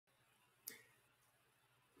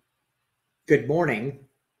Good morning,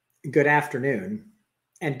 good afternoon,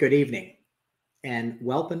 and good evening. And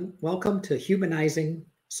welcome to Humanizing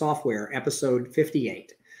Software, episode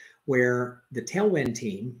 58, where the Tailwind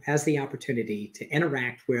team has the opportunity to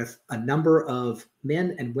interact with a number of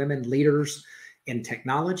men and women leaders in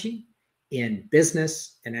technology, in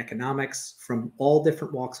business, and economics from all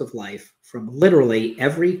different walks of life, from literally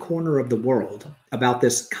every corner of the world, about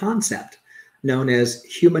this concept known as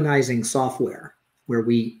humanizing software, where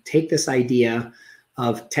we take this idea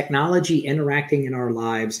of technology interacting in our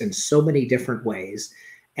lives in so many different ways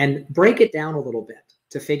and break it down a little bit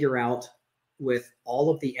to figure out, with all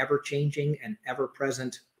of the ever-changing and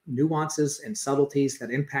ever-present nuances and subtleties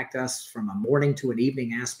that impact us from a morning to an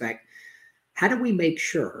evening aspect, how do we make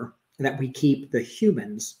sure that we keep the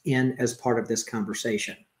humans in as part of this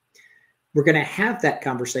conversation? We're going to have that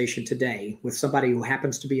conversation today with somebody who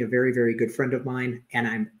happens to be a very, very good friend of mine, and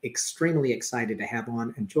I'm extremely excited to have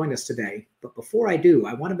on and join us today. But before I do,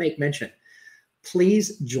 I want to make mention,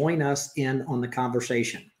 please join us in on the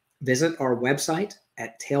conversation. Visit our website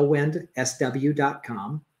at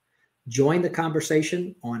tailwindsw.com. Join the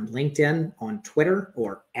conversation on LinkedIn, on Twitter,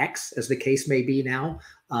 or X, as the case may be now,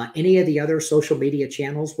 any of the other social media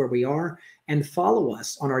channels where we are, and follow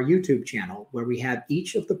us on our YouTube channel, where we have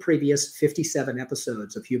each of the previous 57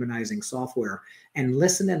 episodes of Humanizing Software, and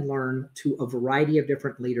listen and learn to a variety of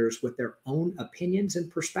different leaders with their own opinions and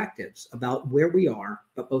perspectives about where we are,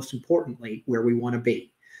 but most importantly, where we want to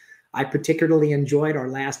be. I particularly enjoyed our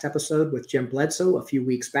last episode with Jim Bledsoe a few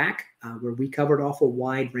weeks back, where we covered off a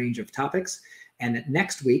wide range of topics. And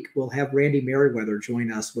next week, we'll have Randy Merriweather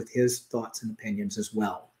join us with his thoughts and opinions as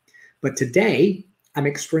well. But today, I'm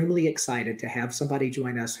extremely excited to have somebody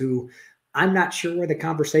join us who I'm not sure where the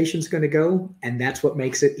conversation's going to go, and that's what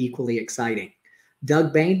makes it equally exciting.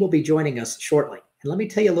 Doug Bain will be joining us shortly. And let me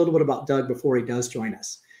tell you a little bit about Doug before he does join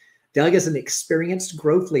us. Doug is an experienced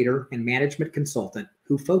growth leader and management consultant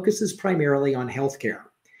who focuses primarily on healthcare.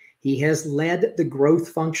 He has led the growth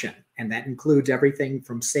function, and that includes everything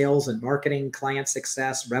from sales and marketing, client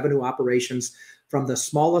success, revenue operations, from the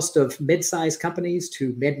smallest of mid-sized companies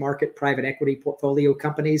to mid-market private equity portfolio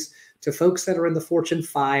companies to folks that are in the Fortune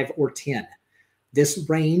 5 or 10. This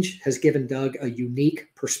range has given Doug a unique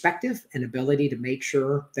perspective and ability to make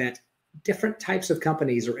sure that different types of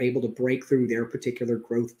companies are able to break through their particular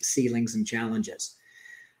growth ceilings and challenges.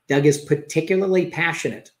 Doug is particularly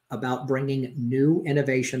passionate about bringing new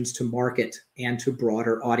innovations to market and to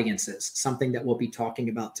broader audiences, something that we'll be talking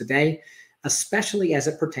about today, especially as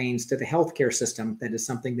it pertains to the healthcare system. That is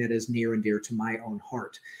something that is near and dear to my own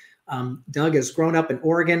heart. Doug has grown up in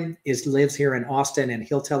Oregon, lives here in Austin, and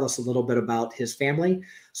he'll tell us a little bit about his family.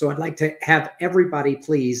 So I'd like to have everybody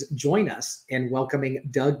please join us in welcoming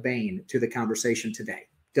Doug Bain to the conversation today.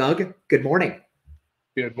 Doug, good morning.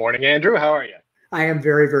 Good morning, Andrew. How are you? I am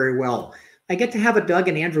very, very well. I get to have a Doug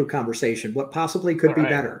and Andrew conversation. What possibly could be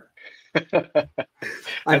better?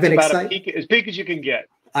 I've been excited. As big as you can get.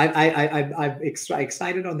 I'm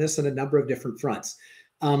excited on this on a number of different fronts.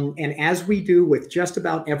 And as we do with just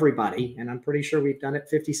about everybody, and I'm pretty sure we've done it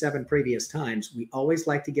 57 previous times, we always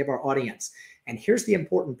like to give our audience. And here's the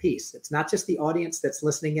important piece. It's not just the audience that's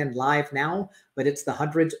listening in live now, but it's the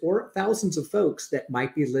hundreds or thousands of folks that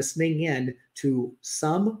might be listening in to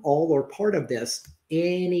some, all, or part of this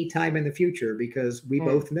anytime in the future, because we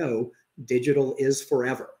both know digital is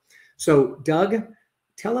forever. So Doug,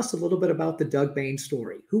 tell us a little bit about the Doug Bain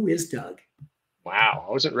story. Who is Doug? Wow,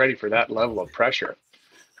 I wasn't ready for that level of pressure.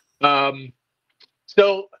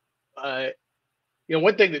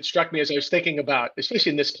 One thing that struck me as I was thinking about,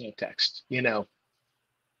 especially in this context,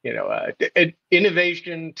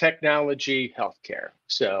 innovation, technology, healthcare.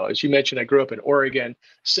 So as you mentioned, I grew up in Oregon,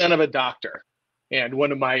 son of a doctor. And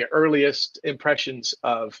one of my earliest impressions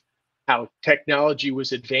of how technology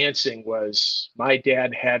was advancing was my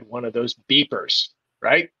dad had one of those beepers,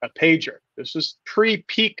 right? A pager. This was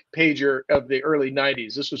pre-peak pager of the early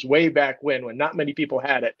 90s. This was way back when not many people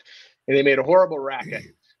had it, and they made a horrible racket.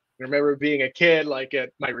 I remember being a kid, like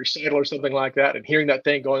at my recital or something like that, and hearing that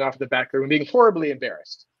thing going off in the back room and being horribly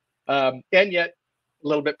embarrassed, and yet a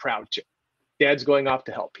little bit proud too. Dad's going off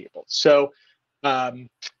to help people. So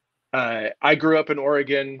I grew up in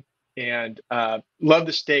Oregon and love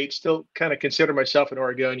the state, still kind of consider myself an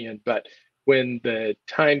Oregonian, but when the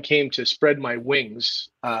time came to spread my wings,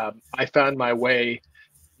 I found my way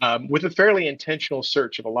with a fairly intentional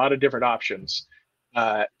search of a lot of different options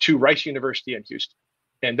to Rice University in Houston.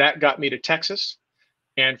 And that got me to Texas.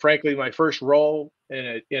 And frankly, my first role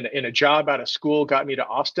in a job out of school got me to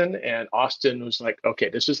Austin. And Austin was like, okay,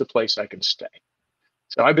 this is the place I can stay.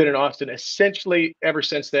 So I've been in Austin essentially ever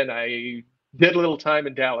since then. I Did a little time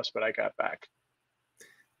in Dallas, but I got back.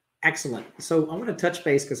 Excellent. So I want to touch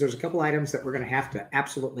base because there's a couple items that we're going to have to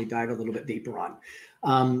absolutely dive a little bit deeper on.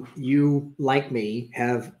 You, like me,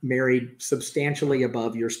 have married substantially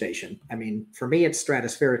above your station. I mean, for me, it's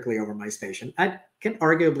stratospherically over my station. I can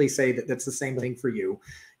arguably say that that's the same thing for you.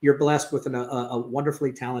 You're blessed with a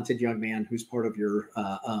wonderfully talented young man who's part of your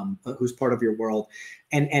world,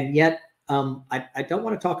 and yet. I don't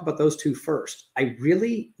want to talk about those two first. I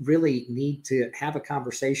really, really need to have a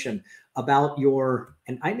conversation about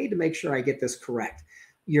and I need to make sure I get this correct.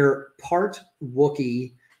 You're part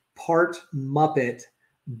Wookiee, part Muppet,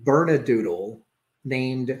 Bernedoodle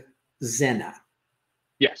named Zena.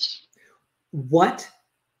 Yes. What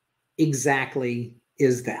exactly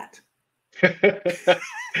is that?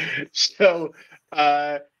 So,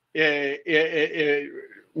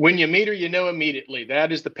 when you meet her, you know immediately.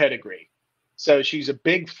 That is the pedigree. So she's a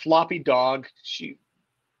big floppy dog. She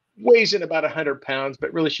weighs in about 100 pounds,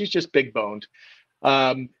 but really she's just big boned.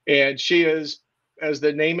 And she is, as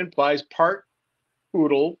the name implies, part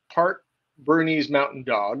poodle, part Bernese mountain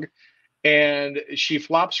dog. And she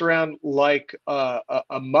flops around like a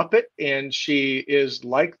Muppet, and she is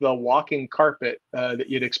like the walking carpet that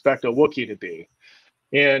you'd expect a Wookiee to be.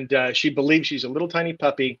 And she believes she's a little tiny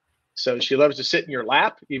puppy. So she loves to sit in your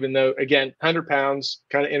lap, even though, again, 100 pounds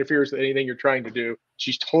kind of interferes with anything you're trying to do.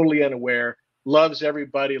 She's totally unaware, loves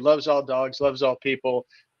everybody, loves all dogs, loves all people,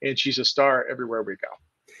 and she's a star everywhere we go.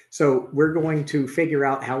 So we're going to figure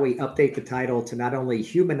out how we update the title to not only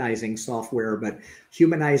humanizing software, but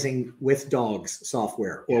humanizing with dogs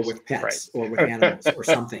software, or with pets, or with animals, or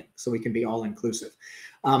something, so we can be all inclusive.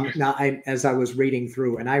 Now, as I was reading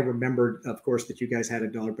through, and I remembered, of course, that you guys had a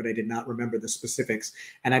dog, but I did not remember the specifics.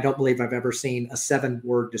 And I don't believe I've ever seen a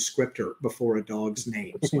 7-word descriptor before a dog's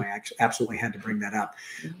name. So I absolutely had to bring that up.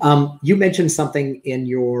 You mentioned something in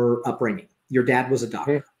your upbringing. Your dad was a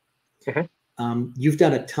doctor. You've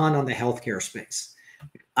done a ton on the healthcare space.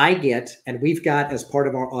 I get, and we've got, as part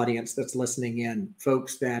of our audience that's listening in,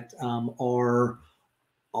 folks that are,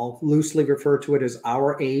 I'll loosely refer to it as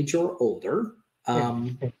our age or older,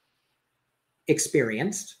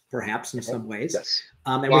 experienced, perhaps in some ways. Yes.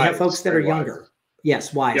 And we have folks that are younger.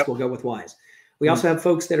 Yes, wise. Yep. We'll go with wise. We also have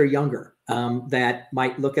folks that are younger that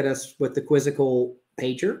might look at us with the quizzical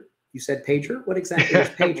pager. You said pager? What exactly is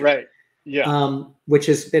pager? Right. Yeah. Which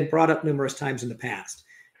has been brought up numerous times in the past.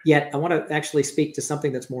 Yet I want to actually speak to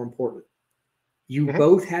something that's more important. You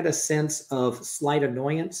both had a sense of slight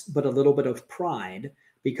annoyance, but a little bit of pride,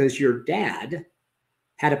 because your dad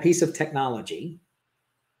had a piece of technology,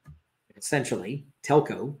 essentially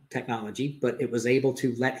telco technology, but it was able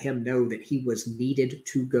to let him know that he was needed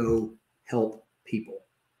to go help people.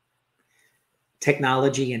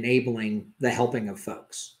 Technology enabling the helping of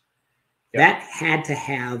folks. That had to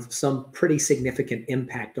have some pretty significant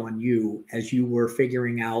impact on you as you were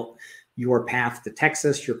figuring out your path to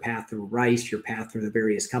Texas, your path through Rice, your path through the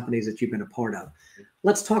various companies that you've been a part of.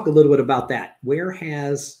 Let's talk a little bit about that.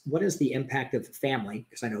 What is the impact of family?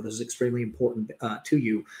 Because I know this is extremely important to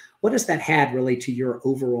you. What has that had really to your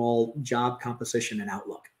overall job composition and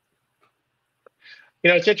outlook?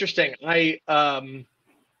 It's interesting. As I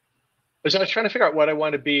was trying to figure out what I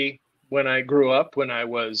want to be when I grew up, when I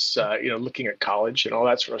was, looking at college and all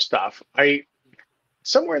that sort of stuff, I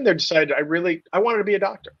somewhere in there decided I wanted to be a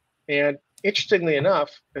doctor. And interestingly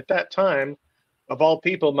enough, at that time, of all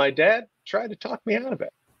people, my dad tried to talk me out of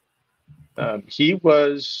it. He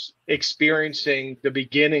was experiencing the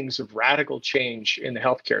beginnings of radical change in the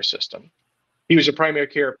healthcare system. He was a primary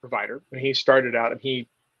care provider when he started out, and he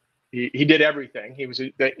did everything.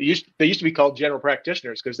 They used to be called general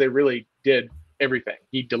practitioners because they really did everything.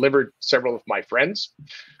 He delivered several of my friends.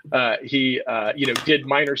 He did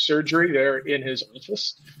minor surgery there in his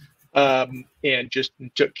office, and just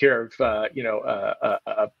took care of a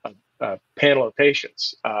panel of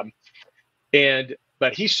patients.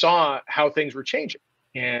 But he saw how things were changing,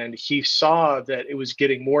 and he saw that it was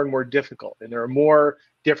getting more and more difficult, and there are more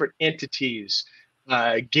different entities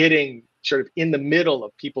getting sort of in the middle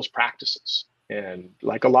of people's practices. And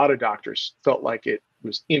like a lot of doctors, felt like it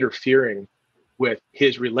was interfering with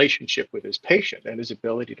his relationship with his patient and his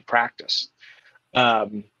ability to practice.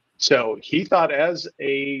 So he thought, as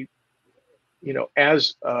a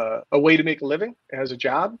way to make a living, as a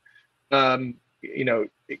job, you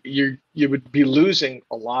would be losing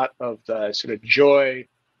a lot of the sort of joy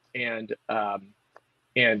and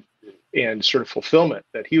sort of fulfillment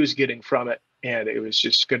that he was getting from it, and it was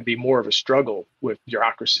just going to be more of a struggle with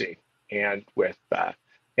bureaucracy and with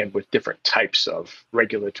different types of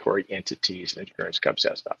regulatory entities and insurance companies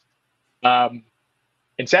and stuff.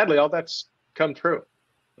 And sadly, all that's come true.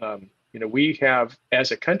 We have,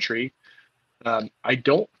 as a country, I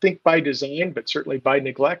don't think by design, but certainly by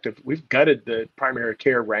neglect, we've gutted the primary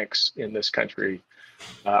care ranks in this country,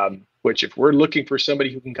 which if we're looking for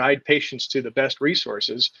somebody who can guide patients to the best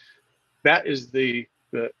resources, that is the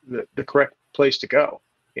correct place to go.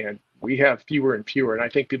 And we have fewer and fewer. And I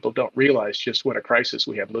think people don't realize just what a crisis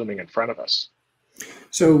we have looming in front of us.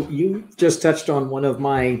 So you just touched on one of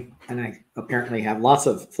my, and I apparently have lots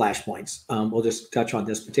of flashpoints. We'll just touch on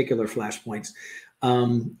this particular flashpoints.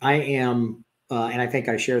 I am, and I think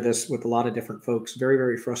I share this with a lot of different folks, very,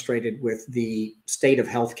 very frustrated with the state of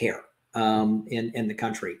healthcare in the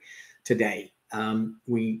country today.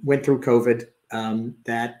 We went through COVID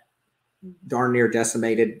that darn near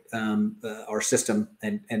decimated our system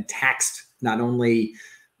and taxed not only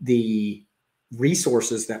the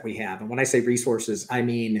resources that we have. And when I say resources, I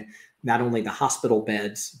mean not only the hospital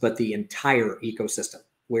beds, but the entire ecosystem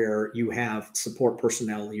where you have support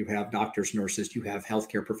personnel, you have doctors, nurses, you have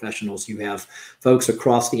healthcare professionals, you have folks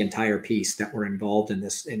across the entire piece that were involved in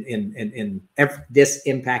this, this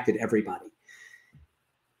impacted everybody.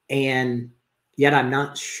 And yet I'm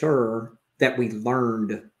not sure that we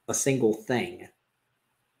learned a single thing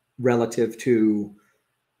relative to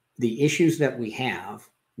the issues that we have.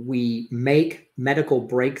 We make medical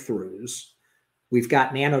breakthroughs. We've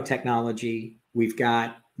got nanotechnology. We've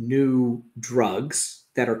got new drugs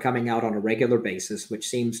that are coming out on a regular basis, which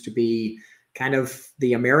seems to be kind of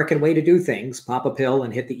the American way to do things. Pop a pill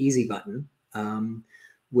and hit the easy button,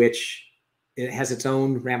 which it has its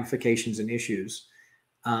own ramifications and issues.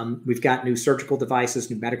 We've got new surgical devices,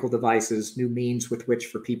 new medical devices, new means with which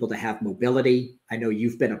for people to have mobility. I know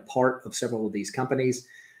you've been a part of several of these companies.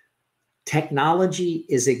 Technology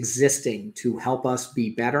is existing to help us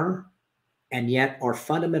be better. And yet our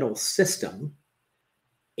fundamental system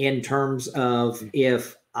in terms of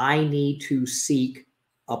if I need to seek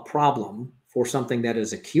a problem for something that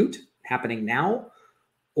is acute happening now,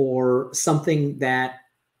 or something that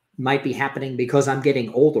might be happening because I'm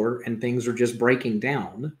getting older and things are just breaking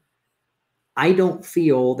down, I don't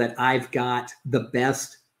feel that I've got the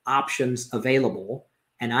best options available.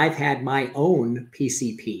 And I've had my own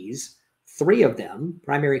PCPs, 3 of them,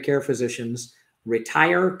 primary care physicians,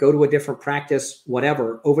 retire, go to a different practice,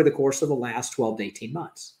 whatever, over the course of the last 12 to 18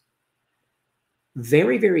 months.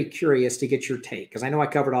 Very, very curious to get your take, because I know I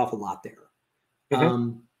covered off a lot there.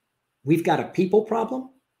 Mm-hmm. We've got a people problem.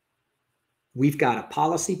 We've got a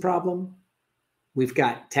policy problem. We've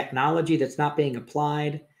got technology that's not being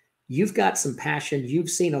applied. You've got some passion. You've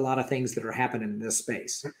seen a lot of things that are happening in this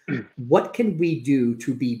space. What can we do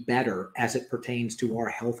to be better as it pertains to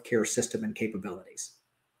our healthcare system and capabilities?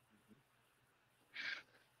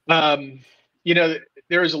 There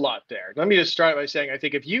is a lot there. Let me just start by saying, I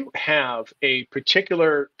think if you have a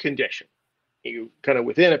particular condition, you kind of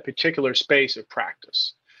within a particular space of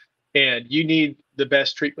practice, and you need the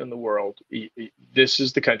best treatment in the world, this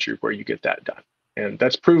is the country where you get that done. And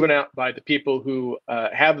that's proven out by the people who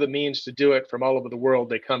have the means to do it from all over the world.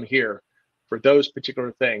 They come here for those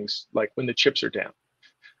particular things, like when the chips are down.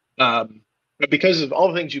 But because of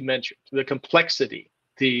all the things you mentioned, the complexity,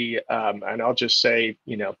 and I'll just say,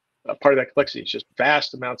 a part of that complexity is just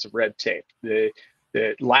vast amounts of red tape, the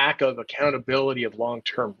lack of accountability of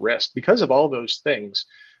long-term risk. Because of all those things,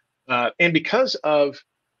 and because of,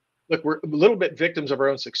 look, we're a little bit victims of our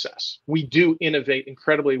own success. We do innovate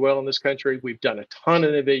incredibly well in this country. We've done a ton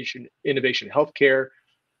of innovation in healthcare.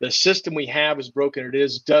 The system we have, as broken it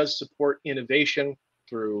is, does support innovation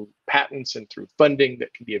through patents and through funding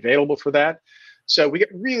that can be available for that. So we get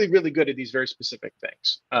really, really good at these very specific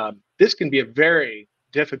things. This can be a very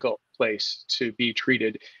difficult place to be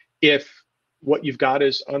treated if what you've got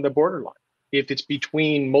is on the borderline, if it's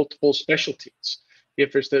between multiple specialties,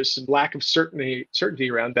 if there's some lack of certainty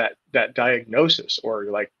around that diagnosis, or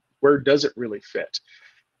like, where does it really fit?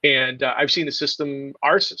 And I've seen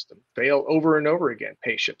our system fail over and over again.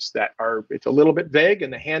 Patients that it's a little bit vague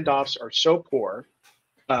and the handoffs are so poor.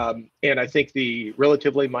 And I think the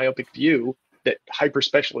relatively myopic view that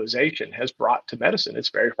hyper-specialization has brought to medicine, it's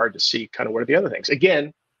very hard to see kind of what are the other things.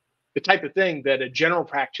 Again, the type of thing that a general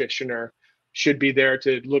practitioner should be there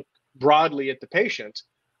to look broadly at the patient,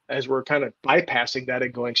 as we're kind of bypassing that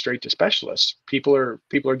and going straight to specialists, people are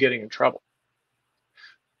getting in trouble.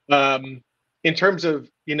 In terms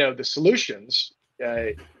of, the solutions,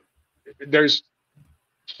 there's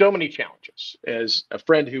so many challenges. As a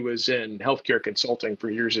friend who was in healthcare consulting for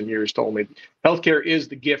years and years told me, healthcare is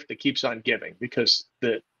the gift that keeps on giving, because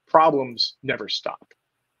the problems never stop.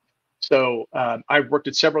 So I've worked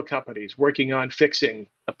at several companies working on fixing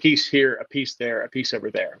a piece here, a piece there, a piece over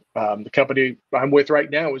there. The company I'm with right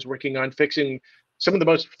now is working on fixing some of the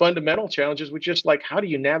most fundamental challenges with just like, how do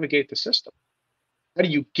you navigate the system? How do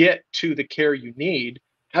you get to the care you need?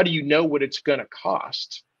 How do you know what it's going to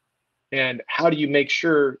cost? And how do you make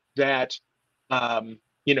sure that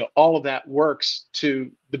all of that works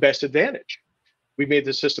to the best advantage? We made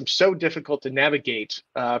the system so difficult to navigate.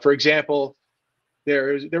 For example,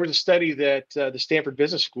 there was a study that the Stanford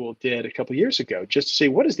Business School did a couple of years ago, just to see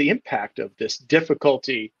what is the impact of this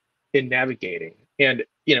difficulty in navigating. And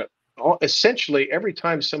essentially, every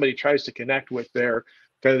time somebody tries to connect with their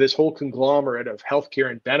kind of this whole conglomerate of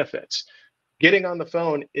healthcare and benefits, getting on the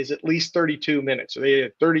phone is at least 32 minutes. So they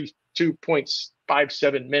had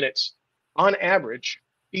 32.57 minutes on average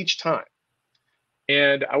each time.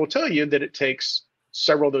 And I will tell you that it takes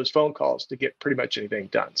several of those phone calls to get pretty much anything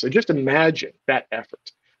done. So just imagine that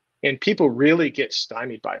effort. And people really get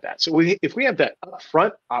stymied by that. So if we have that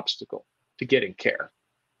upfront obstacle to getting care,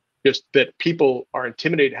 just that people are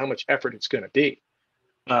intimidated how much effort it's going to be.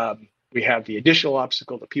 We have the additional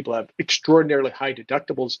obstacle that people have extraordinarily high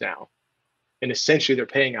deductibles now. And essentially they're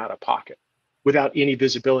paying out of pocket without any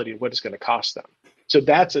visibility of what it's going to cost them. So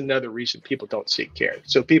that's another reason people don't seek care.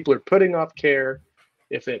 So people are putting off care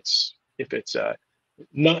if it's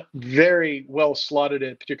not very well slotted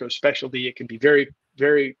in a particular specialty. It can be very,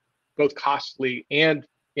 very both costly and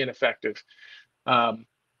ineffective. And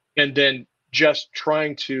then just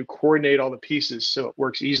trying to coordinate all the pieces so it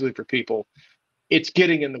works easily for people, it's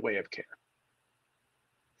getting in the way of care.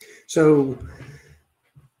 So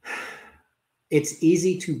it's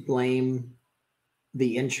easy to blame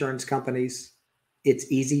the insurance companies.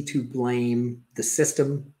 It's easy to blame the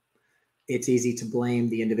system. It's easy to blame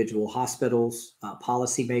the individual hospitals,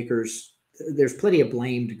 policymakers. There's plenty of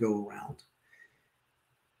blame to go around.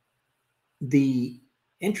 The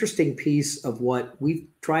interesting piece of what we've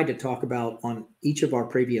tried to talk about on each of our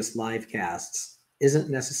previous live casts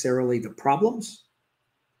isn't necessarily the problems,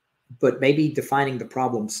 but maybe defining the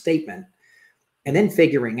problem statement and then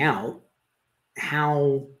figuring out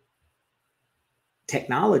how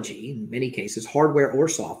technology, in many cases, hardware or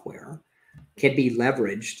software, can be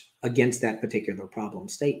leveraged against that particular problem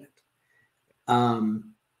statement.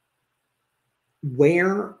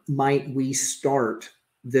 Where might we start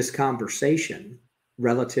this conversation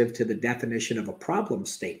relative to the definition of a problem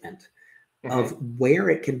statement, of where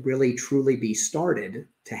it can really truly be started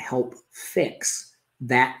to help fix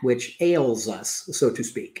that which ails us, so to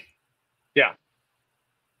speak? Yeah.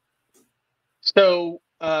 So,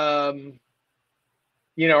 our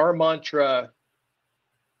mantra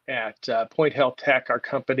at Point Healthtech, our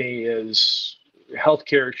company, is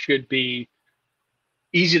healthcare should be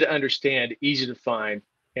easy to understand, easy to find,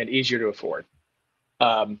 and easier to afford.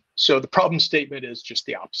 So the problem statement is just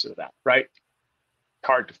the opposite of that, right? It's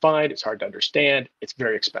hard to find, it's hard to understand, it's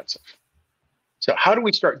very expensive. So how do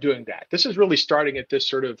we start doing that? This is really starting at this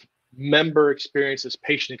sort of member experience, this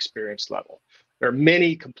patient experience level. There are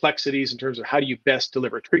many complexities in terms of how do you best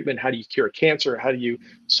deliver treatment, how do you cure cancer, how do you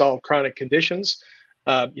solve chronic conditions.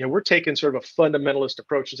 We're taking sort of a fundamentalist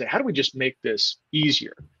approach and say, how do we just make this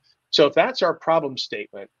easier? So if that's our problem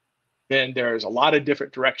statement, then there's a lot of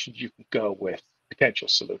different directions you can go with potential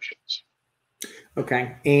solutions.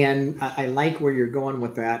 Okay. And I like where you're going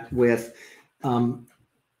with that, with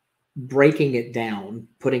breaking it down,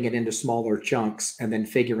 putting it into smaller chunks, and then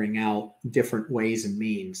figuring out different ways and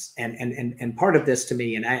means. And part of this to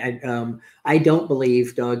me, and I don't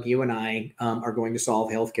believe, Doug, you and I are going to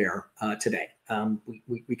solve healthcare today.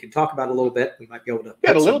 We can talk about it a little bit. We might be able to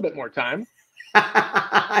get a little bit more time.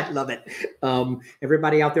 I love it.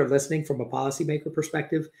 Everybody out there listening, from a policymaker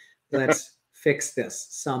perspective, let's fix this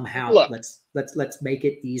somehow. Look. Let's make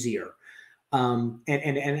it easier.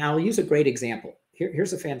 And I'll use a great example.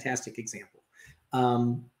 Here's a fantastic example.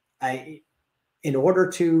 In order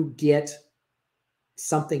to get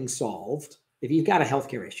something solved, if you've got a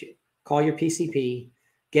healthcare issue, call your PCP,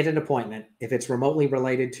 get an appointment. If it's remotely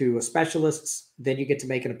related to a specialist, then you get to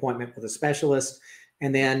make an appointment with a specialist.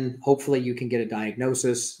 And then hopefully you can get a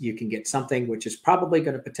diagnosis. You can get something which is probably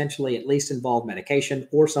going to potentially at least involve medication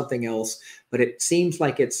or something else. But it seems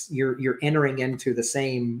like you're entering into the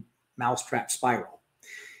same mousetrap spiral.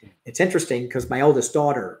 It's interesting because my oldest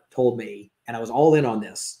daughter told me, and I was all in on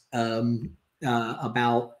this,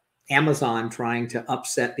 about Amazon trying to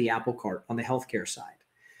upset the apple cart on the healthcare side,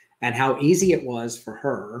 and how easy it was for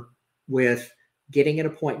her with getting an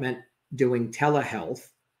appointment, doing telehealth,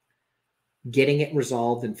 getting it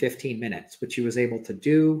resolved in 15 minutes, which she was able to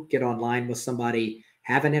do, get online with somebody,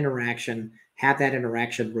 have an interaction, have that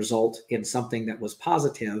interaction result in something that was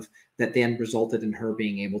positive, that then resulted in her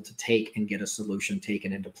being able to take and get a solution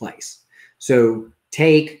taken into place. So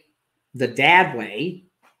take the dad way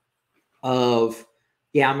of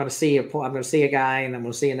yeah, I'm going to see a guy, and I'm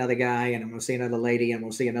going to see another guy, and I'm going to see another lady, and I'm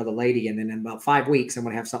going to see another lady, and then in about 5 weeks, I'm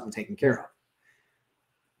going to have something taken care of.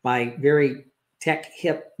 My very hip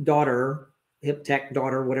tech daughter,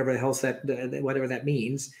 whatever the hell whatever that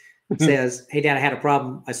means, says, "Hey, Dad, I had a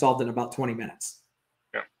problem. I solved it in about 20 minutes."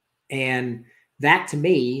 Yeah. And that to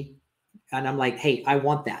me, and I'm like, "Hey, I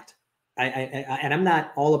want that." And I'm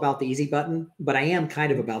not all about the easy button, but I am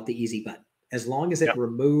kind of about the easy button. As long as it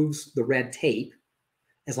removes the red tape,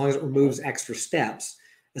 as long as it removes extra steps,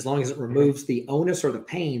 as long as it removes the onus or the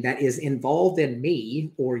pain that is involved in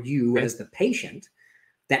me or you as the patient,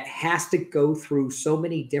 that has to go through so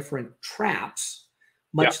many different traps,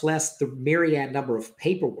 much less the myriad number of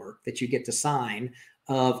paperwork that you get to sign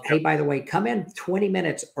of, hey, by the way, come in 20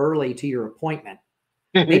 minutes early to your appointment,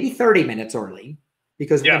 maybe 30 minutes early,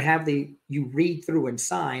 because we're going to have you read through and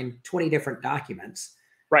sign 20 different documents.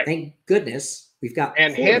 Right. Thank goodness we've got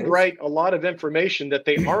and handwrite a lot of information that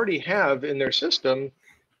they already have in their system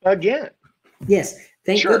again. Yes.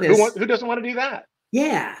 Thank goodness. Who doesn't want to do that?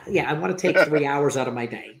 Yeah. I want to take 3 hours out of my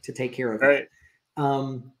day to take care of it.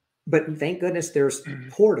 But thank goodness there's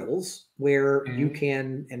portals where you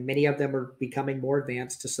can, and many of them are becoming more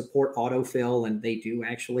advanced to support autofill, and they do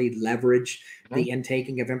actually leverage the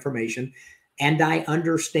intaking of information. And I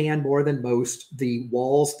understand more than most the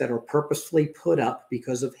walls that are purposefully put up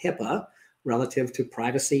because of HIPAA relative to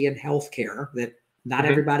privacy and healthcare, that not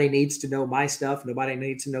everybody needs to know my stuff. Nobody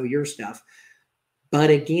needs to know your stuff.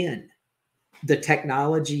 But again, the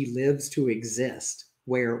technology lives to exist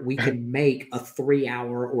where we can make a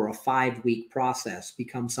 3-hour or a 5-week process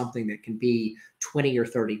become something that can be 20 or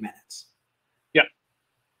 30 minutes. Yeah.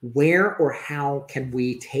 Where or how can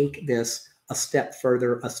we take this a step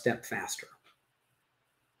further, a step faster?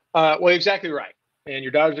 Well, exactly right. And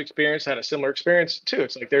your daughter's experience had a similar experience too.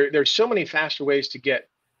 It's like there's so many faster ways to get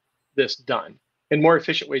this done and more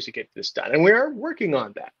efficient ways to get this done. And we are working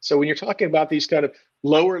on that. So when you're talking about these kind of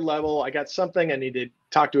lower level, I got something, I need to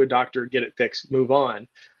talk to a doctor, get it fixed, move on.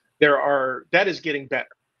 That is getting better.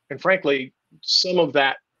 And frankly, some of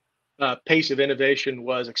that pace of innovation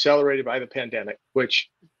was accelerated by the pandemic, which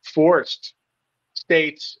forced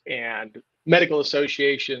states and medical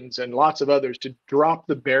associations and lots of others to drop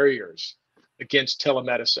the barriers against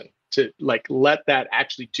telemedicine, to let that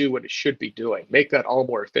actually do what it should be doing, make that all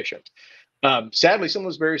more efficient. Sadly, some of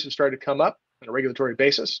those barriers have started to come up on a regulatory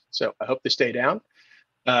basis, so I hope they stay down.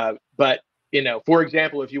 But for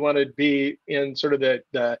example, if you want to be in sort of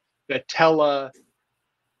the tele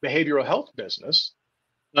behavioral health business,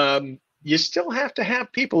 you still have to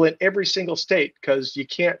have people in every single state, because you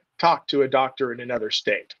can't talk to a doctor in another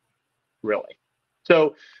state, really.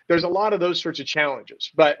 So there's a lot of those sorts of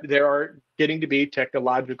challenges, but there are getting to be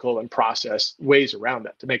technological and process ways around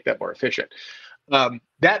that to make that more efficient.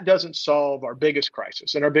 That doesn't solve our biggest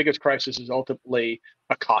crisis, and our biggest crisis is ultimately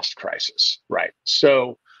a cost crisis, right?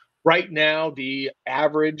 So right now, the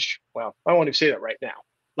average, well, I won't even say that right now.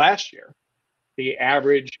 Last year, the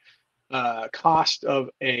average cost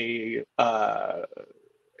of a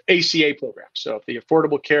ACA program, so if the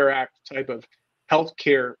Affordable Care Act type of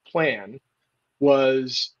healthcare plan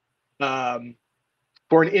was,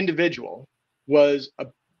 for an individual, was a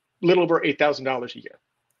little over $8,000 a year.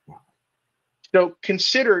 Wow. So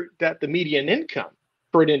consider that the median income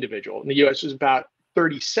for an individual in the U.S. is about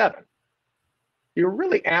 37. You're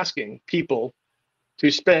really asking people to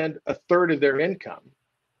spend a third of their income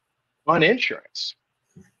on insurance.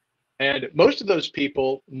 And most of those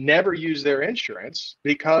people never use their insurance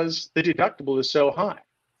because the deductible is so high.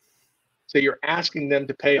 So you're asking them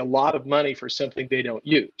to pay a lot of money for something they don't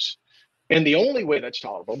use. And the only way that's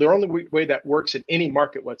tolerable, the only way that works in any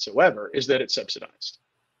market whatsoever, is that it's subsidized.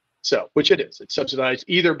 So, which it is. It's subsidized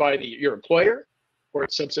either by your employer, or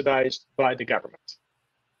it's subsidized by the government.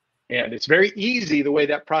 And it's very easy, the way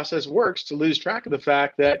that process works, to lose track of the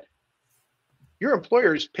fact that your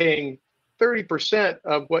employer is paying 30%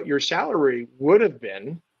 of what your salary would have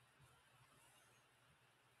been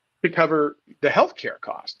to cover the healthcare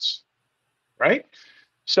costs, right?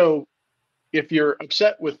 So if you're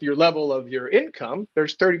upset with your level of your income,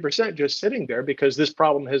 there's 30% just sitting there because this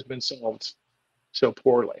problem has been solved so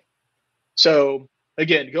poorly. So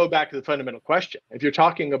again, go back to the fundamental question. If you're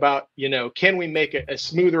talking about, can we make it a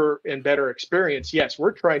smoother and better experience? Yes,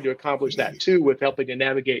 we're trying to accomplish that too, with helping to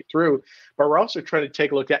navigate through, but we're also trying to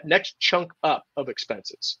take a look at next chunk up of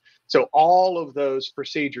expenses. So all of those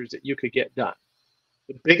procedures that you could get done.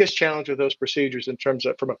 The biggest challenge of those procedures, in terms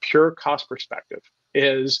of from a pure cost perspective,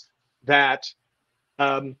 is that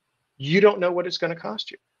you don't know what it's going to cost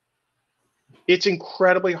you. It's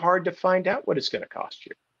incredibly hard to find out what it's going to cost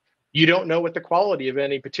you. You don't know what the quality of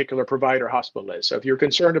any particular provider or hospital is. So if you're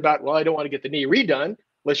concerned about, well, I don't want to get the knee redone,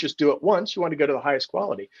 let's just do it once, you want to go to the highest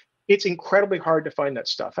quality. It's incredibly hard to find that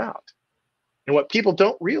stuff out. And what people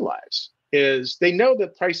don't realize is they know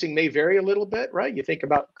that pricing may vary a little bit, right? You think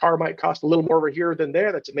about car might cost a little more over here than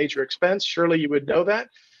there. That's a major expense. Surely you would know that.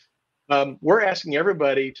 We're asking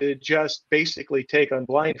everybody to just basically take on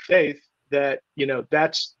blind faith that,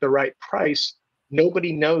 that's the right price.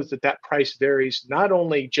 Nobody knows that that price varies not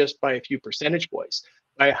only just by a few percentage points,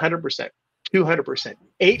 by 100%, 200%,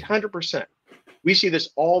 800%. We see this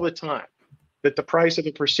all the time, that the price of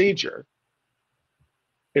a procedure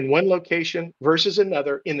in one location versus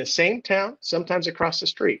another in the same town, sometimes across the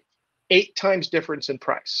street, 8 times difference in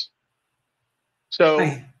price. So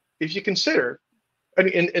if you consider,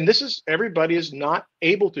 and this is, everybody is not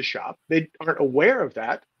able to shop. They aren't aware of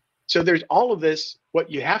that. So there's all of this, what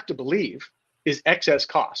you have to believe is excess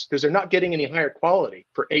cost, because they're not getting any higher quality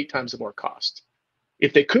for 8 times the more cost.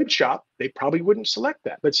 If they could shop, they probably wouldn't select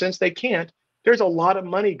that. But since they can't, there's a lot of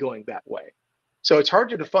money going that way. So it's hard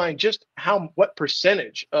to define just what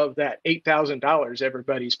percentage of that $8,000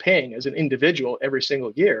 everybody's paying as an individual every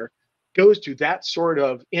single year goes to that sort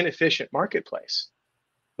of inefficient marketplace.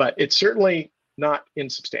 But it's certainly not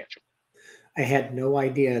insubstantial. I had no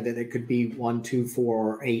idea that it could be 1, 2, 4,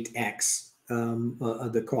 or 8x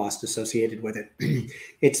the cost associated with it.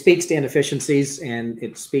 It speaks to inefficiencies, and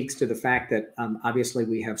it speaks to the fact that obviously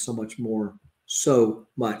we have so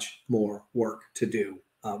much more work to do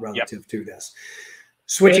relative to this.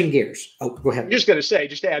 Switching gears. Oh, go ahead. I'm just going to say,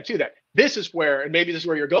 just to add to that, this is where, and maybe this is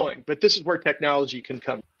where you're going, but this is where technology can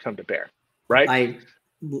come to bear, right? I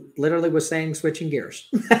literally was saying switching gears.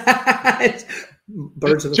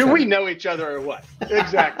 Birds of a feather. Do we know each other or what?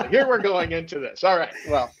 Exactly. Here we're going into this. All right.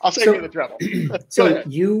 Well, I'll save you the trouble. So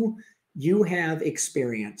you have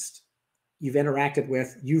experienced, you've interacted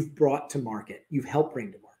with, you've brought to market, you've helped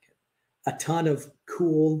bring to market a ton of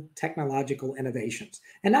cool technological innovations,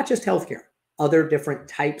 and not just healthcare, other different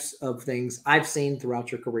types of things I've seen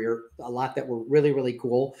throughout your career, a lot that were really, really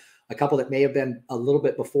cool. A couple that may have been a little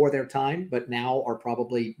bit before their time, but now are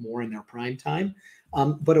probably more in their prime time,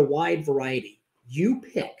 but a wide variety. You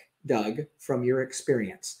pick, Doug, from your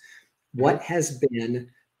experience, what has been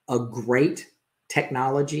a great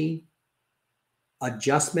technology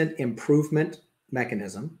adjustment improvement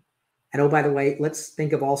mechanism? And oh, by the way, let's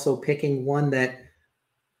think of also picking one that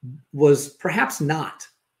was perhaps not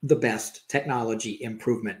the best technology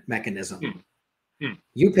improvement mechanism.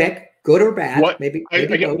 You pick, good or bad. Maybe I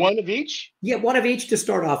get one of each? Yeah, one of each to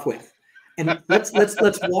start off with. And let's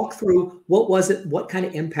walk through, what was it, what kind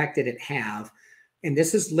of impact did it have? And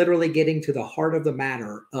this is literally getting to the heart of the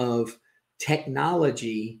matter of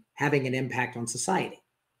technology having an impact on society.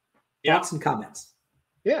 Thoughts and comments?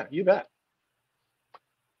 Yeah, you bet.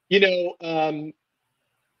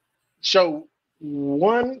 So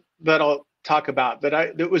one that I'll talk about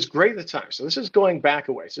that was great at the time. So this is going back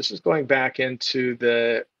a ways. This is going back into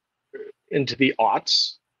the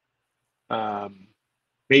aughts,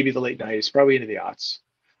 maybe the late 90s, probably into the aughts.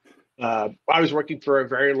 I was working for a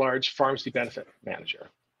very large pharmacy benefit manager.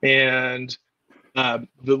 And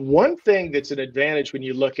the one thing that's an advantage when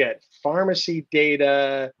you look at pharmacy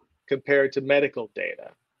data compared to medical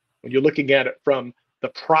data, when you're looking at it from the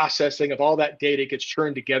processing of all that data gets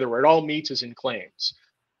churned together, where it all meets is in claims.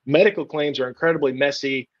 Medical claims are incredibly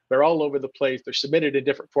messy. They're all over the place. They're submitted in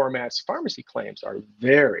different formats. Pharmacy claims are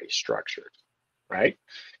very structured, right?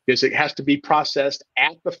 Because it has to be processed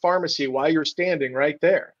at the pharmacy while you're standing right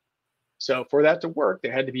there. So for that to work, they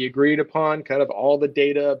had to be agreed upon, kind of all the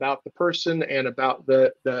data about the person and about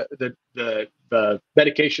the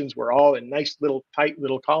medications were all in nice little tight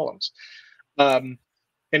little columns.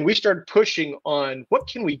 And we started pushing on, what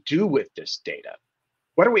can we do with this data?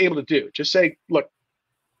 What are we able to do? Just say, look,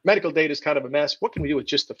 medical data is kind of a mess. What can we do with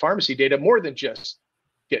just the pharmacy data, more than just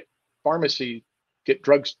get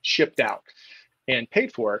drugs shipped out and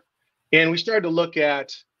paid for? And we started to look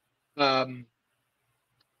at,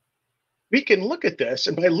 we can look at this,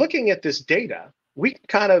 and by looking at this data, we can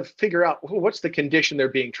kind of figure out, well, what's the condition they're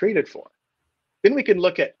being treated for. Then we can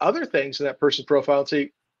look at other things in that person's profile and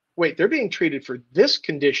say, wait, they're being treated for this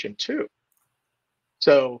condition too.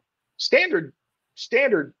 So standard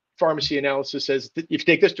pharmacy analysis says that if you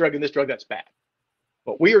take this drug and this drug, that's bad.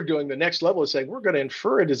 What we are doing, the next level, is saying we're going to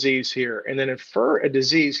infer a disease here and then infer a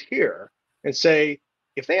disease here and say,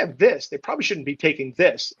 if they have this, they probably shouldn't be taking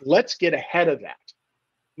this. Let's get ahead of that.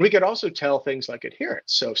 We could also tell things like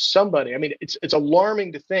adherence. So somebody, I mean, it's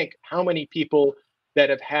alarming to think how many people that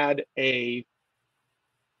have had a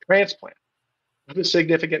transplant of a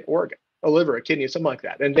significant organ, a liver, a kidney, something like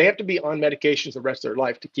that. And they have to be on medications the rest of their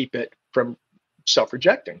life to keep it from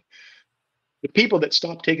self-rejecting. The people that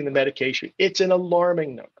stop taking the medication, it's an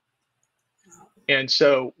alarming number. And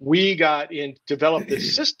so we developed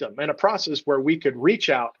this system and a process where we could reach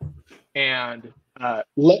out and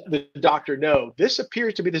let the doctor know this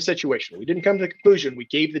appears to be the situation. We didn't come to the conclusion. We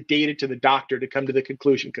gave the data to the doctor to come to the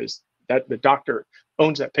conclusion because that the doctor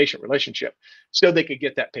owns that patient relationship, so they could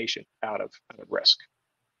get that patient out of risk.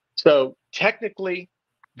 So technically,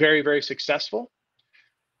 very, very successful.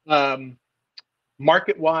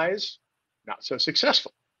 Market-wise, not so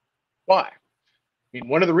successful. Why? I mean,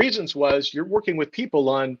 one of the reasons was you're working with people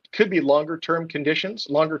on could be longer-term conditions,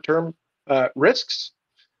 longer-term risks.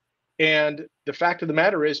 And the fact of the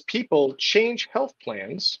matter is people change health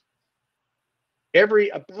plans every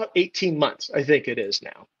about 18 months, I think it is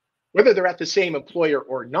now, whether they're at the same employer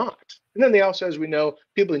or not. And then they also, as we know,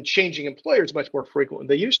 people in changing employers much more frequent than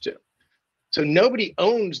they used to. So nobody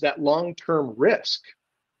owns that long-term risk.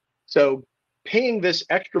 So paying this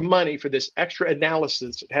extra money for this extra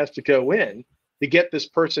analysis that has to go in to get this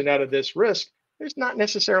person out of this risk, there's not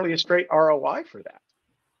necessarily a straight ROI for that,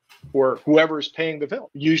 or whoever is paying the bill,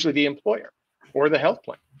 usually the employer or the health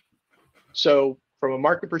plan. So from a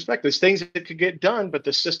market perspective, there's things that could get done, but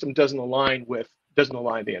the system doesn't align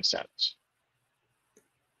the incentives.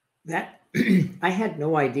 That I had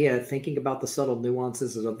no idea, thinking about the subtle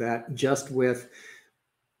nuances of that, just with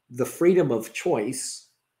the freedom of choice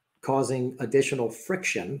causing additional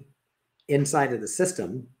friction inside of the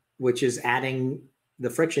system, which is adding the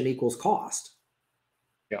friction equals cost.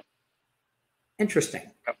 Yeah. Interesting.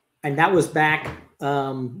 Yeah. And that was back,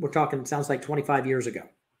 we're talking, sounds like 25 years ago.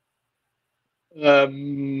 Well,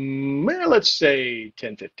 let's say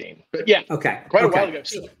 10, 15. But yeah, okay, quite a while ago.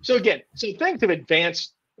 So again, things have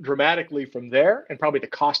advanced dramatically from there, and probably the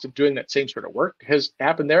cost of doing that same sort of work has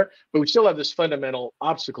happened there. But we still have this fundamental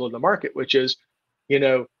obstacle in the market, which is,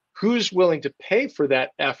 who's willing to pay for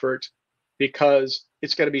that effort, because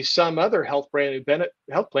it's going to be some other health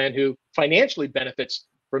plan who financially benefits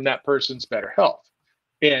from that person's better health.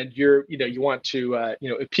 And you want to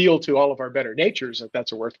appeal to all of our better natures that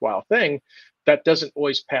that's a worthwhile thing. That doesn't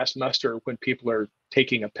always pass muster when people are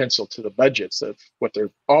taking a pencil to the budgets of what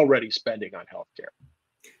they're already spending on healthcare.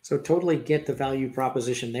 So totally get the value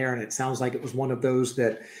proposition there. And it sounds like it was one of those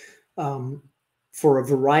that, for a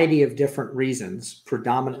variety of different reasons,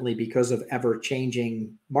 predominantly because of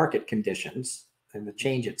ever-changing market conditions and the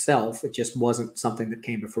change itself, it just wasn't something that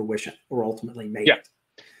came to fruition or ultimately made it.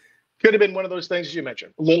 Could have been one of those things you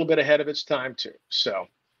mentioned, a little bit ahead of its time too. So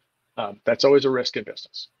that's always a risk in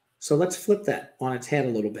business. So let's flip that on its head a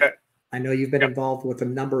little bit. Okay. I know you've been involved with a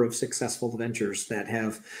number of successful ventures that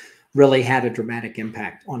have really had a dramatic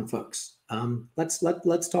impact on folks. Let's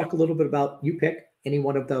talk a little bit about, you pick any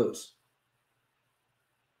one of those.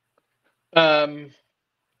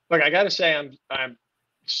 Look, I got to say, I'm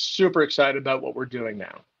super excited about what we're doing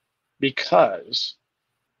now, because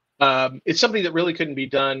it's something that really couldn't be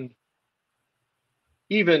done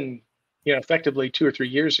even, effectively 2 or 3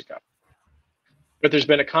 years ago. But there's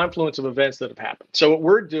been a confluence of events that have happened. So what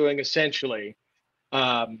we're doing essentially,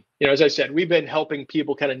 as I said, we've been helping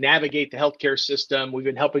people kind of navigate the healthcare system. We've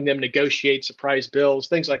been helping them negotiate surprise bills,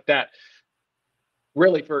 things like that,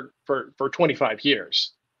 really for 25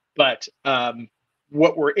 years. But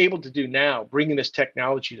what we're able to do now, bringing this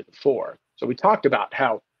technology to the fore. So we talked about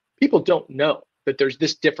how people don't know that there's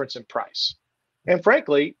this difference in price. And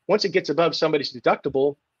frankly, once it gets above somebody's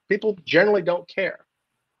deductible, people generally don't care,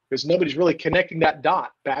 because nobody's really connecting that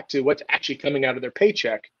dot back to what's actually coming out of their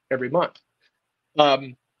paycheck every month. But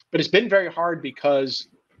it's been very hard because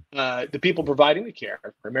the people providing the care,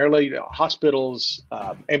 primarily hospitals,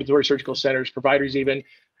 ambulatory surgical centers, providers even,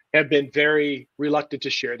 have been very reluctant to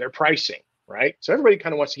share their pricing, right? So everybody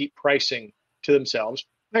kind of wants to keep pricing to themselves.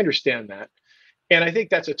 I understand that. And I think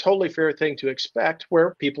that's a totally fair thing to expect,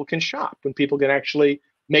 where people can shop, when people can actually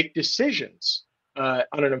make decisions on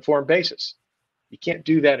an informed basis. You can't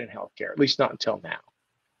do that in healthcare, at least not until now.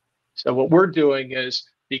 So what we're doing is,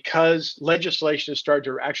 because legislation has started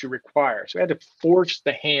to actually require, so we had to force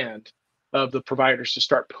the hand of the providers to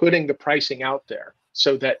start putting the pricing out there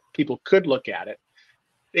so that people could look at it.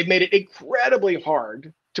 They've made it incredibly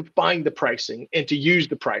hard to find the pricing and to use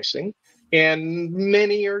the pricing. And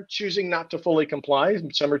many are choosing not to fully comply,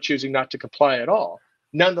 and some are choosing not to comply at all.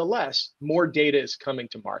 Nonetheless, more data is coming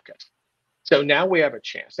to market. So now we have a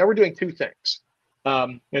chance. Now we're doing 2 things.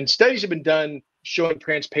 And studies have been done showing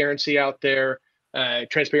transparency out there,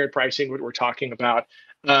 transparent pricing, what we're talking about,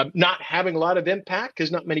 not having a lot of impact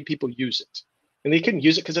because not many people use it. And they couldn't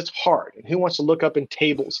use it because it's hard. And who wants to look up in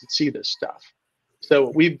tables and see this stuff? So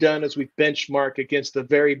what we've done is we've benchmarked against the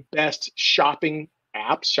very best shopping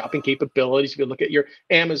apps, shopping capabilities. If you look at your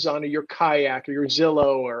Amazon or your Kayak or your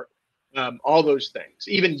Zillow or all those things,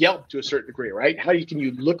 even Yelp to a certain degree, right? How can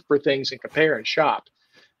you look for things and compare and shop?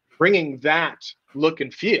 Bringing that look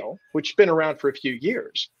and feel, which has been around for a few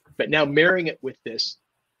years, but now marrying it with this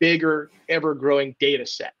bigger, ever-growing data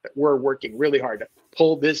set that we're working really hard to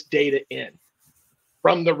pull this data in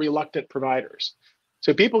from the reluctant providers.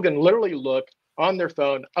 So people can literally look on their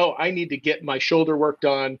phone, oh, I need to get my shoulder work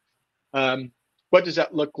done. What does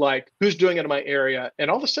that look like? Who's doing it in my area? And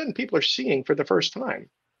all of a sudden, people are seeing for the first time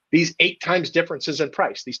these 8 times differences in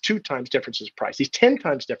price, these 2 times differences in price, these 10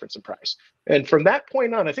 times difference in price. And from that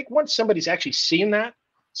point on, I think once somebody's actually seen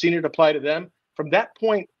it apply to them, from that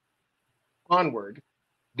point onward,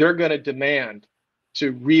 they're going to demand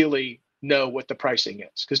to really know what the pricing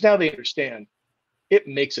is, because now they understand it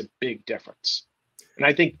makes a big difference. And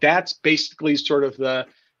I think that's basically sort of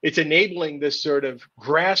it's enabling this sort of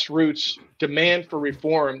grassroots demand for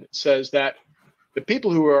reform that says that the people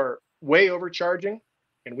who are way overcharging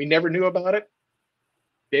and we never knew about it,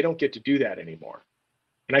 they don't get to do that anymore.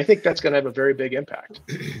 And I think that's going to have a very big impact.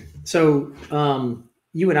 So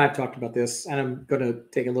you and I have talked about this, and I'm going to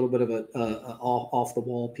take a little bit of a off the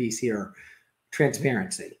wall piece here.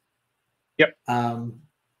 Transparency. Yep.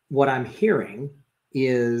 What I'm hearing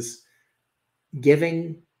is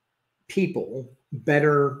giving people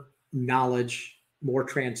better knowledge, more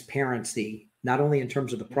transparency, not only in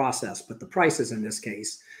terms of the process, but the prices in this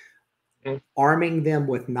case, arming them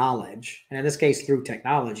with knowledge. And in this case, through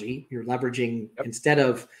technology, you're leveraging, instead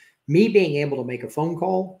of me being able to make a phone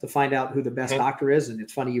call to find out who the best doctor is. And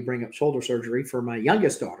it's funny you bring up shoulder surgery for my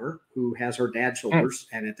youngest daughter, who has her dad's shoulders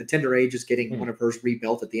and at the tender age is getting one of hers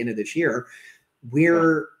rebuilt at the end of this year.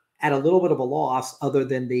 We're at a little bit of a loss, other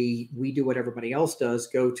than we do what everybody else does,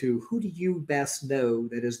 go to who do you best know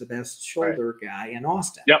that is the best shoulder guy in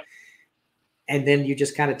Austin. Yep. And then you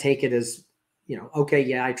just kind of take it as, okay,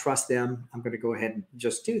 yeah, I trust them. I'm going to go ahead and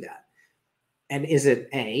just do that. And is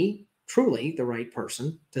it truly the right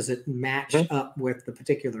person? Does it match up with the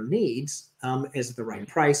particular needs? Is it the right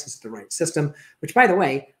price? Is it the right system? Which, by the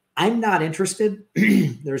way, I'm not interested.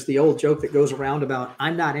 There's the old joke that goes around about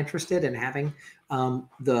I'm not interested in having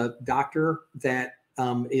the doctor that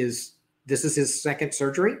this is his second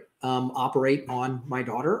surgery operate on my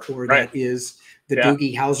daughter, or that is the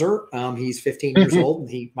Doogie Howser. He's 15 years old and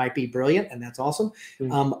he might be brilliant, and that's awesome.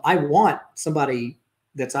 I want somebody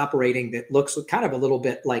that's operating that looks kind of a little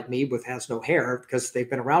bit like me, has no hair, because they've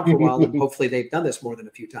been around for a while and hopefully they've done this more than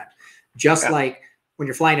a few times. Just like when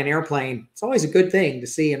you're flying an airplane, it's always a good thing to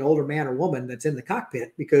see an older man or woman that's in the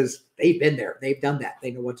cockpit, because they've been there, they've done that, they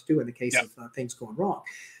know what to do in the case of things going wrong.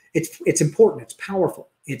 It's important, it's powerful,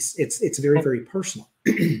 it's very, very personal.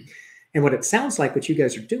 And what it sounds like what you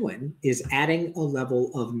guys are doing is adding a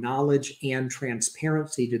level of knowledge and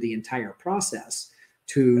transparency to the entire process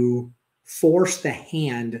to force the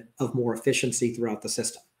hand of more efficiency throughout the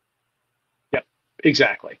system. Yep,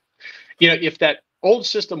 exactly. If that old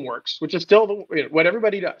system works, which is still what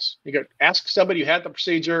everybody does, you go ask somebody who had the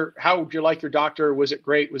procedure, how would you like your doctor? Was it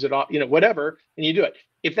great? Was it all, whatever, and you do it.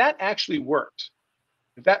 If that actually worked,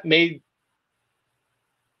 if that made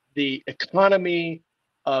the economy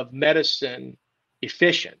of medicine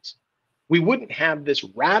efficient, we wouldn't have this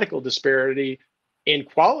radical disparity in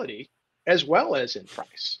quality as well as in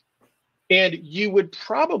price. And you would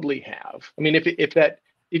probably have,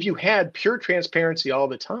 if you had pure transparency all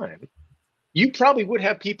the time, you probably would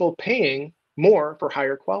have people paying more for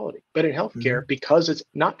higher quality. But in healthcare, because it's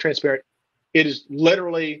not transparent, it is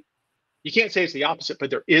literally, you can't say it's the opposite, but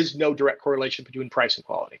there is no direct correlation between price and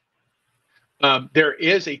quality. There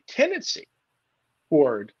is a tendency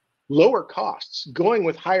toward lower costs going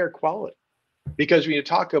with higher quality, because when you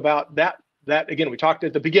talk about that again, we talked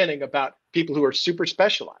at the beginning about people who are super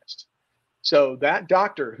specialized. So that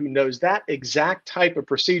doctor who knows that exact type of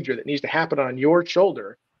procedure that needs to happen on your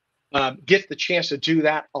shoulder gets the chance to do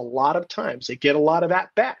that a lot of times. They get a lot of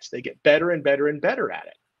at-bats. They get better and better and better at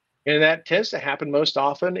it. And that tends to happen most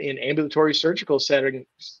often in ambulatory surgical settings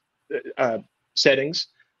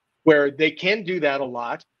where they can do that a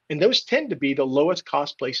lot. And those tend to be the lowest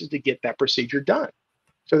cost places to get that procedure done.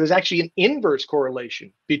 So there's actually an inverse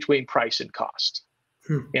correlation between price and cost.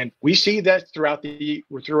 And we see that throughout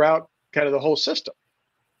kind of the whole system.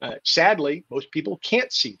 Sadly, most people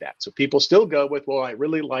can't see that. So people still go with, well, I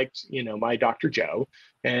really liked, my Dr. Joe,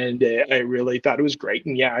 and I really thought it was great.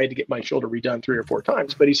 And yeah, I had to get my shoulder redone 3 or 4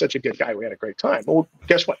 times, but he's such a good guy. We had a great time. Well,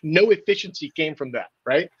 guess what? No efficiency came from that,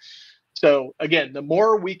 right? So again, the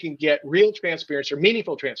more we can get real transparency or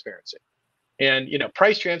meaningful transparency And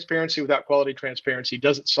price transparency without quality transparency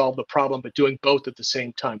doesn't solve the problem, but doing both at the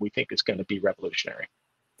same time, we think is going to be revolutionary.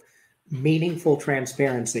 Meaningful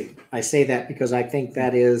transparency. I say that because I think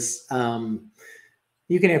that is,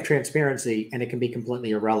 you can have transparency and it can be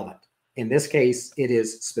completely irrelevant. In this case, it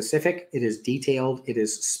is specific, it is detailed, it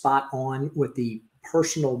is spot on with the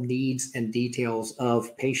personal needs and details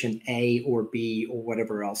of patient A or B or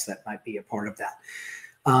whatever else that might be a part of that.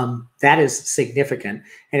 That is significant.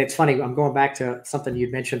 And it's funny, I'm going back to something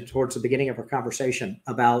you'd mentioned towards the beginning of our conversation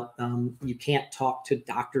about you can't talk to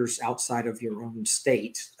doctors outside of your own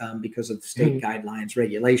state because of state guidelines,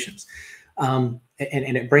 regulations. And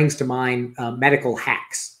it brings to mind medical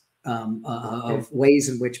hacks of ways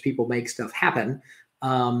in which people make stuff happen.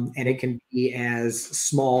 And it can be as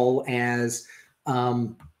small as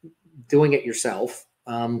doing it yourself.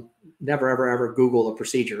 Never, ever Google a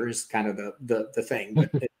procedure is kind of the thing, but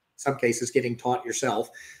in some cases getting taught yourself,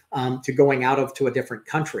 to going out to a different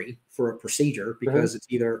country for a procedure because it's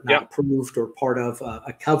either not approved or part of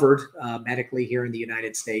a covered medically here in the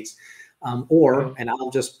United States. Or, and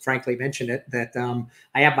I'll just frankly mention it, that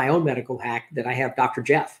I have my own medical hack that I have Dr.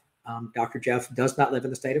 Jeff. Dr. Jeff does not live in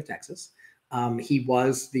the state of Texas. He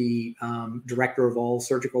was the director of all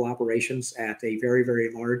surgical operations at a very,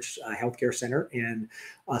 very large healthcare center in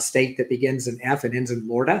a state that begins in F and ends in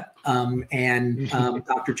Florida.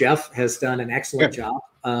 Dr. Jeff has done an excellent job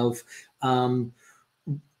of, and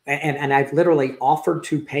I've literally offered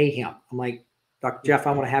to pay him. I'm like, Dr. Jeff,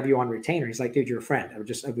 I want to have you on retainer. He's like, dude, you're a friend.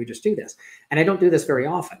 We just do this. And I don't do this very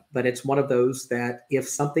often, but it's one of those that if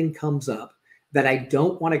something comes up that I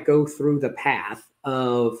don't want to go through the path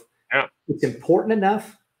of, it's important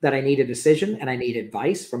enough that I need a decision and I need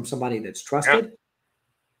advice from somebody that's trusted,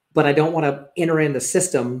 but I don't want to enter in the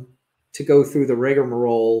system to go through the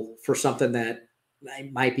rigmarole for something that I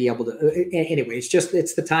might be able to. Anyway,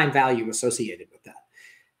 it's the time value associated with that.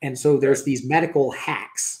 And so there's these medical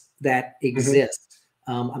hacks that exist.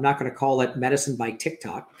 I'm not going to call it medicine by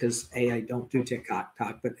TikTok because I don't do TikTok,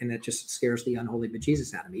 and it just scares the unholy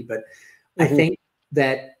bejesus out of me. But I think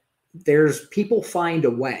that there's people find a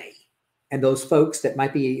way. And those folks that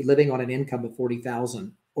might be living on an income of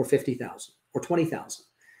 40,000 or 50,000 or 20,000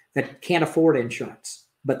 that can't afford insurance,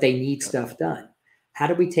 but they need stuff done. How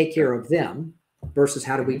do we take care of them versus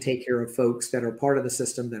how do we take care of folks that are part of the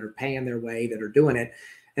system, that are paying their way, that are doing it?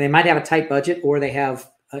 And they might have a tight budget or they have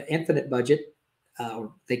an infinite budget,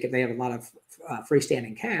 or they have a lot of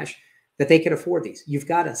freestanding cash that they can afford these. You've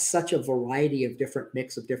got such a variety of different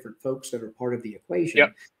mix of different folks that are part of the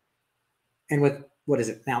equation. And with, what is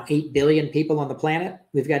it now, 8 billion people on the planet?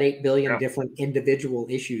 We've got 8 billion different individual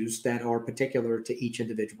issues that are particular to each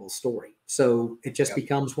individual story. So it just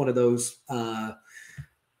becomes one of those, I'm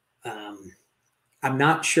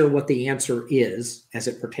not sure what the answer is as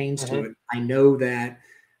it pertains to it. I know that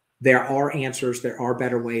there are answers, there are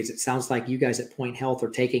better ways. It sounds like you guys at Point Health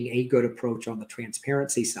are taking a good approach on the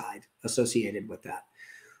transparency side associated with that.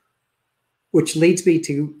 Which leads me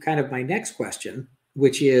to kind of my next question,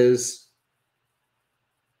 which is,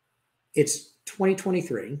 it's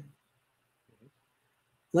 2023.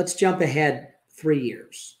 Let's jump ahead 3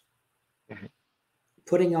 years.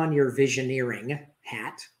 Putting on your visioneering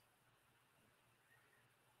hat,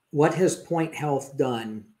 what has Point Health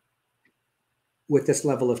done with this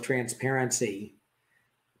level of transparency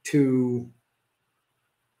to,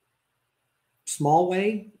 small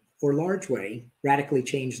way or large way, radically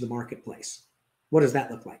change the marketplace? What does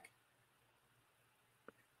that look like?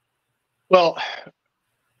 Well,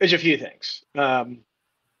 there's a few things.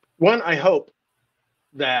 One, I hope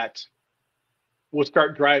that we'll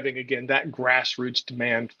start driving again that grassroots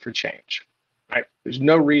demand for change. Right? There's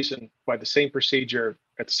no reason why the same procedure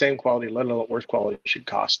at the same quality, let alone worse quality, should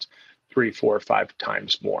cost 3, 4, 5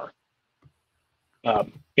 times more.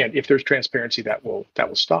 And if there's transparency, that will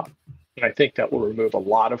stop. And I think that will remove a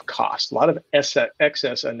lot of cost, a lot of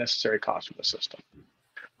excess unnecessary cost from the system.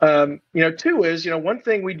 2 is, one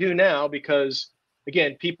thing we do now, because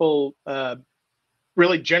again, people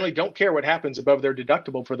really generally don't care what happens above their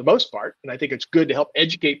deductible for the most part. And I think it's good to help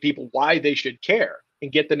educate people why they should care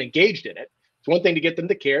and get them engaged in it. It's one thing to get them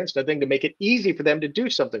to care. It's another thing to make it easy for them to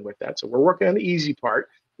do something with that. So we're working on the easy part.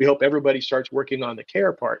 We hope everybody starts working on the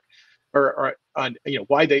care part, or on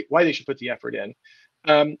why they should put the effort in.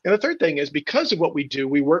 And the third thing is, because of what we do,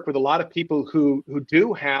 we work with a lot of people who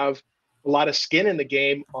do have a lot of skin in the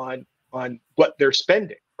game on what they're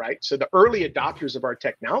spending. Right. So the early adopters of our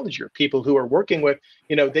technology are people who are working with,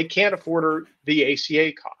 they can't afford the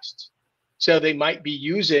ACA costs. So they might be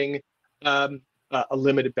using a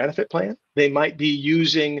limited benefit plan. They might be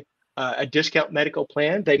using a discount medical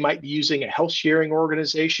plan. They might be using a health sharing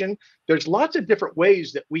organization. There's lots of different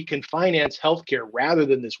ways that we can finance healthcare rather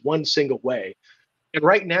than this one single way. And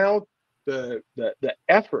right now, the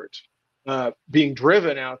effort being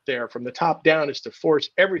driven out there from the top down is to force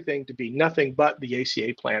everything to be nothing but the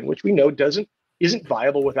ACA plan, which we know isn't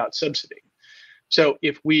viable without subsidy. So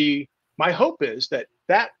my hope is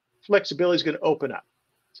that flexibility is going to open up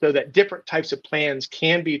so that different types of plans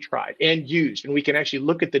can be tried and used. And we can actually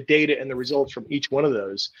look at the data and the results from each one of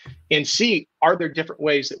those and see, are there different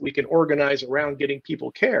ways that we can organize around getting people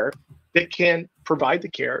care that can provide the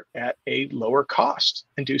care at a lower cost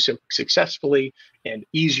and do so successfully and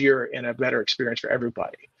easier and a better experience for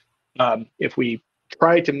everybody. If we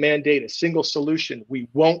try to mandate a single solution, we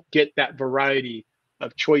won't get that variety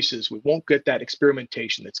of choices. We won't get that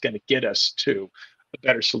experimentation that's going to get us to a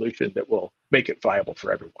better solution that will make it viable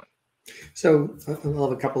for everyone. So I'll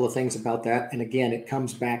have a couple of things about that. And again, it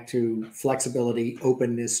comes back to flexibility,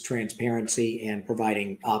 openness, transparency, and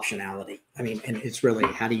providing optionality. I mean, and it's really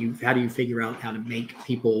how do you figure out how to make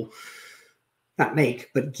people but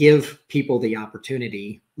give people the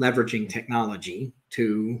opportunity, leveraging technology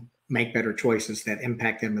to make better choices that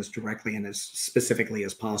impact them as directly and as specifically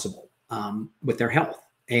as possible with their health.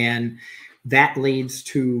 And that leads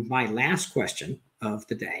to my last question of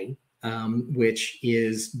the day, which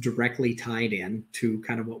is directly tied in to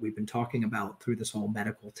kind of what we've been talking about through this whole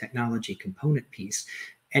medical technology component piece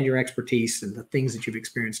and your expertise and the things that you've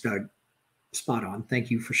experienced, Doug. Spot on.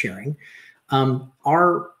 Thank you for sharing.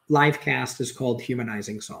 Our Livecast is called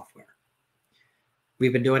Humanizing Software.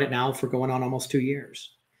 We've been doing it now for going on almost 2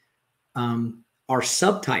 years. Our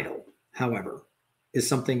subtitle, however, is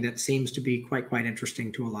something that seems to be quite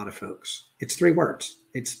interesting to a lot of folks. It's 3 words.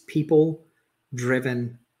 It's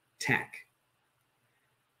people-driven tech.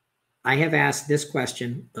 I have asked this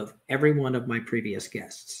question of every one of my previous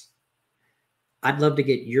guests. I'd love to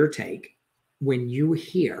get your take when you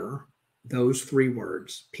hear those 3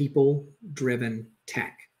 words, people-driven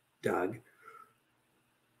tech, Doug.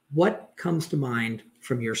 What comes to mind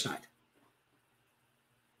from your side?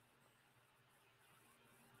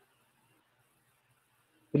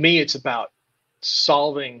 For me, it's about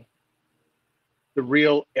solving the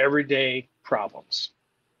real everyday problems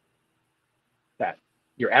that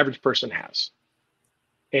your average person has.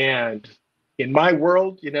 And in my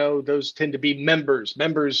world, those tend to be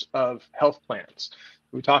members of health plans.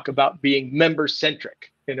 We talk about being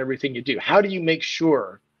member-centric in everything you do. How do you make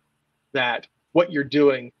sure that what you're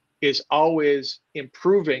doing is always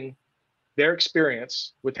improving their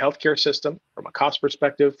experience with the healthcare system from a cost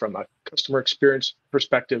perspective, from a customer experience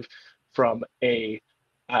perspective, from a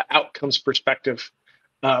outcomes perspective,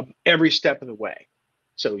 every step of the way.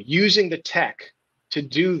 So using the tech to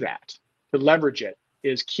do that, to leverage it,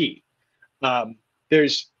 is key. I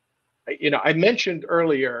mentioned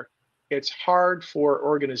earlier, it's hard for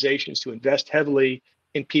organizations to invest heavily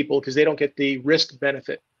in people because they don't get the risk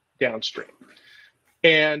benefit downstream.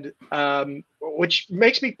 And which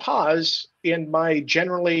makes me pause in my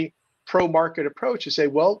generally pro-market approach to say,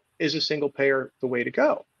 well, is a single payer the way to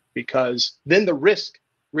go? Because then the risk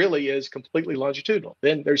really is completely longitudinal.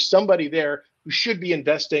 Then there's somebody there who should be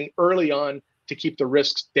investing early on to keep the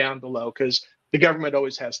risks down below, because the government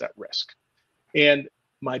always has that risk. And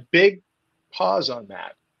my big pause on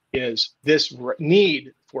that is this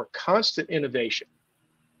need for constant innovation.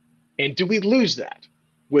 And do we lose that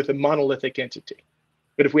with a monolithic entity?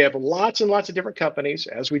 But if we have lots and lots of different companies,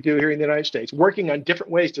 as we do here in the United States, working on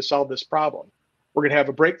different ways to solve this problem, we're going to have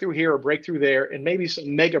a breakthrough here, a breakthrough there, and maybe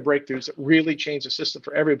some mega breakthroughs that really change the system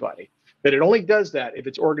for everybody. But it only does that if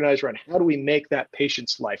it's organized around how do we make that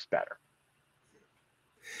patient's life better.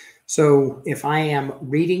 So if I am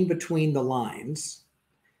reading between the lines,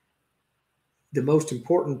 the most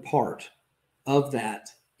important part of that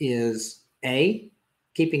is A,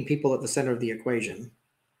 keeping people at the center of the equation,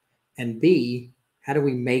 and B, how do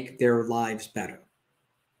we make their lives better?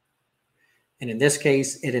 And in this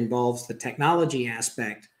case, it involves the technology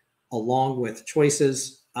aspect along with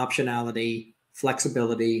choices, optionality,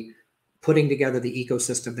 flexibility, putting together the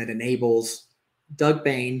ecosystem that enables Doug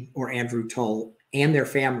Bain or Andrew Tull and their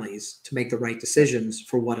families to make the right decisions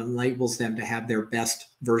for what enables them to have their best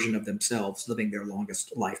version of themselves, living their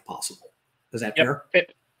longest life possible. Is that fair?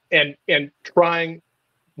 And trying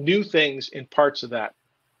new things in parts of that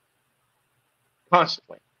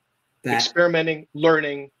constantly. Experimenting,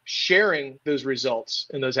 learning, sharing those results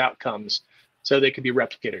and those outcomes so they can be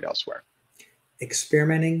replicated elsewhere.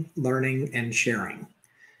 Experimenting, learning, and sharing.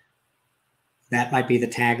 That might be the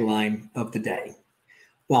tagline of the day,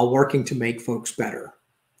 while working to make folks better.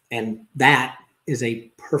 And that is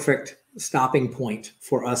a perfect stopping point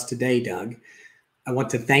for us today, Doug. I want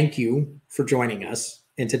to thank you for joining us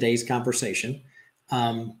in today's conversation.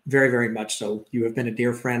 Very, very much so. You have been a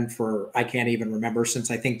dear friend for, I can't even remember,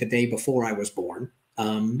 since I think the day before I was born.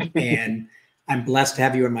 And I'm blessed to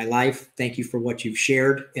have you in my life. Thank you for what you've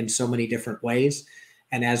shared in so many different ways.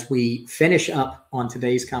 And as we finish up on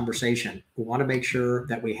today's conversation, we want to make sure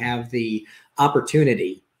that we have the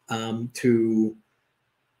opportunity to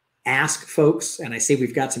ask folks, and I see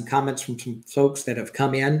we've got some comments from some folks that have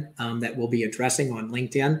come in that we'll be addressing on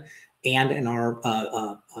LinkedIn and in our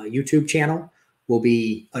YouTube channel. We'll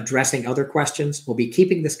be addressing other questions. We'll be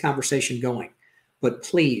keeping this conversation going. But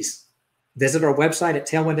please visit our website at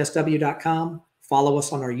tailwindsw.com. Follow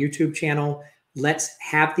us on our YouTube channel. Let's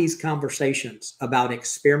have these conversations about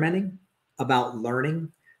experimenting, about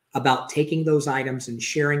learning, about taking those items and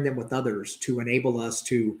sharing them with others to enable us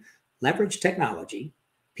to leverage technology,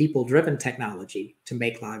 people-driven technology, to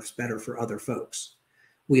make lives better for other folks.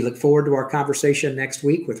 We look forward to our conversation next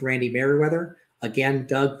week with Randy Merriweather. Again,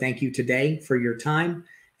 Doug, thank you today for your time.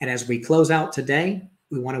 And as we close out today,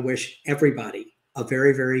 we want to wish everybody a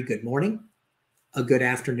very, very good morning, a good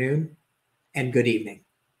afternoon, and good evening.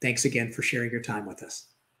 Thanks again for sharing your time with us.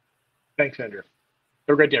 Thanks, Andrew.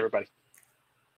 Have a great day, everybody.